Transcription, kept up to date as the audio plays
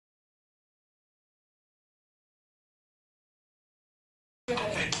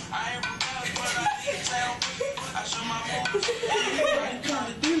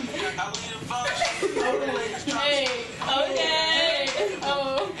Hey, okay.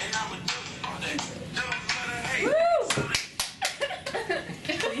 Oh. Woo!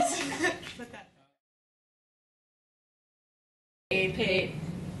 Pape.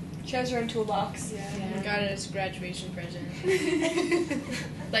 Treasure in toolbox. Yeah. Got it as a graduation present.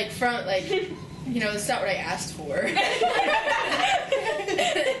 Like, it's not what I asked for.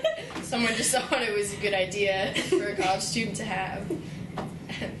 Someone just thought it was a good idea for a college student to have.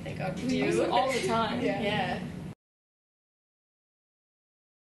 Thank God for you. Use it all the time. Yeah.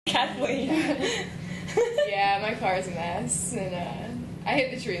 Kathleen. Yeah, my car's a mess, and I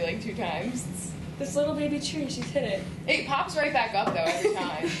hit the tree like 2 times. This little baby tree, she's hit it. It pops right back up, though, every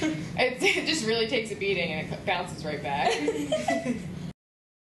time. It just really takes a beating, and it bounces right back.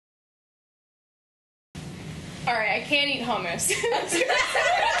 Alright, I can't eat hummus.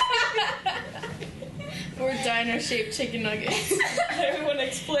 Or dino-shaped chicken nuggets. Everyone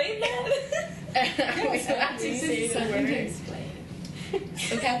explain that?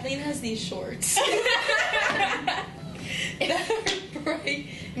 So Kathleen has these shorts. That are bright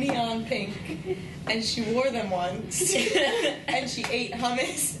neon pink, and she wore them once, and she ate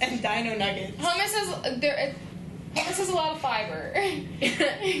hummus and dino nuggets. Hummus has a lot of fiber,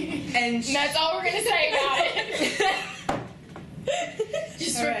 and that's all we're gonna say about it.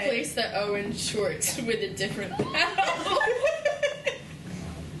 Just all replace the Owen shorts with a different towel.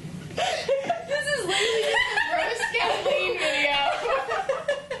 This is literally a roast Kathleen video.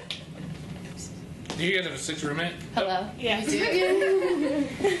 Do you guys have a 6 roommate? Hello. Yes. We do.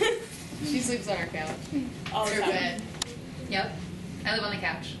 She sleeps on our couch. All the Her time. bed. Yep. I live on the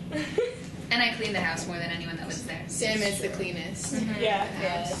couch. And I clean the house more than anyone that lives there. Sam is the cleanest. Mm-hmm. Yeah,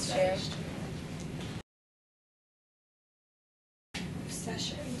 that's true.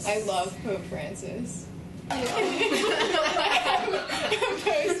 Obsessions. I love Pope Francis. I have a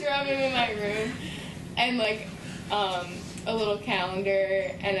poster of him in my room, and a little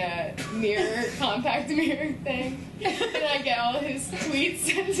calendar and a mirror, compact mirror thing, and I get all his tweets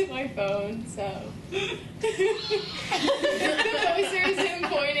sent to my phone. So the poster is him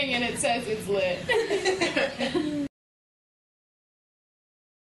pointing, and it says it's lit.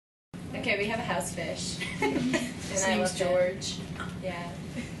 Okay, we have a house fish. His name's George. Yeah.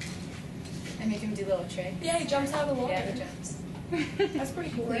 I make him do little tricks. Yeah, he jumps out of the water. Yeah, he jumps. That's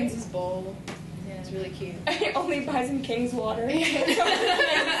pretty cool, Cleans right? his bowl. Yeah, it's really cute. He only buys him King's water.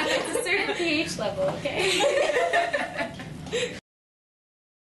 It's a certain pH level, okay?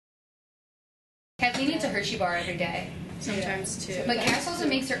 Kathleen eats a Hershey bar every day. Sometimes too. But Cass also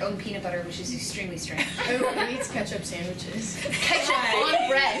makes her own peanut butter, which is extremely strange. Oh, he eats ketchup sandwiches. Ketchup on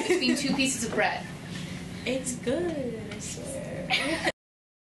bread between 2 pieces of bread. it's good, I swear.